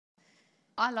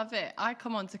I love it. I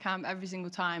come on to camp every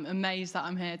single time, amazed that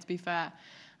I'm here, to be fair.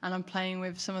 And I'm playing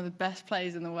with some of the best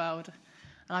players in the world.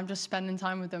 And I'm just spending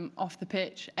time with them off the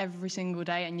pitch every single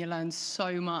day, and you learn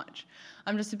so much.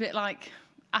 I'm just a bit like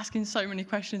asking so many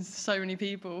questions to so many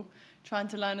people, trying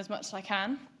to learn as much as I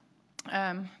can.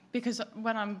 Because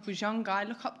when I was younger, I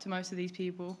look up to most of these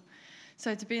people.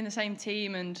 So to be in the same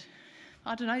team, and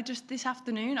I don't know, just this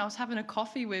afternoon I was having a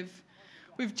coffee with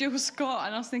Jill Scott,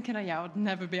 and I was thinking, oh yeah, I would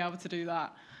never be able to do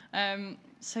that.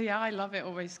 So yeah, I love it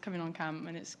always coming on camp,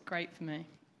 and it's great for me.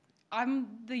 I'm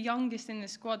the youngest in the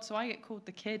squad, so I get called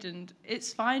the kid, and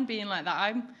it's fine being like that.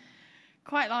 I'm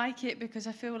quite like it because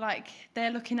I feel like they're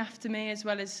looking after me as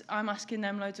well as I'm asking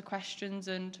them loads of questions.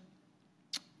 And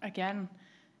again,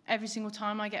 every single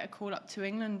time I get a call up to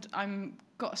England, I'm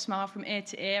got a smile from ear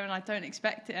to ear, and I don't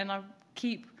expect it, and I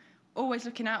keep always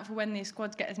looking out for when these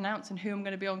squads get announced and who I'm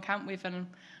going to be on camp with, and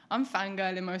I'm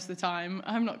fangirling most of the time.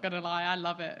 I'm not going to lie, I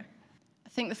love it. I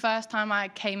think the first time I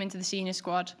came into the senior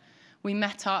squad, we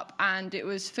met up, and it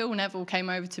was Phil Neville came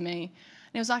over to me,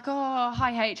 and he was like, oh,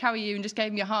 hi H, how are you? And just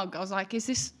gave me a hug. I was like, is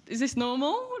this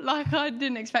normal? Like, I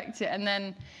didn't expect it. And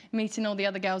then meeting all the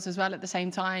other girls as well at the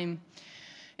same time,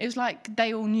 it was like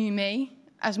they all knew me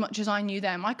as much as I knew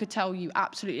them. I could tell you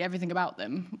absolutely everything about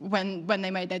them. When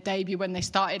they made their debut, when they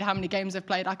started, how many games they've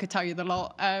played, I could tell you the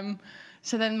lot.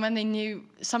 So then when they knew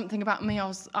something about me,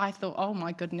 I thought, oh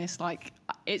my goodness, like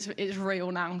it's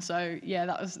real now. So yeah,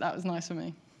 that was nice for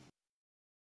me.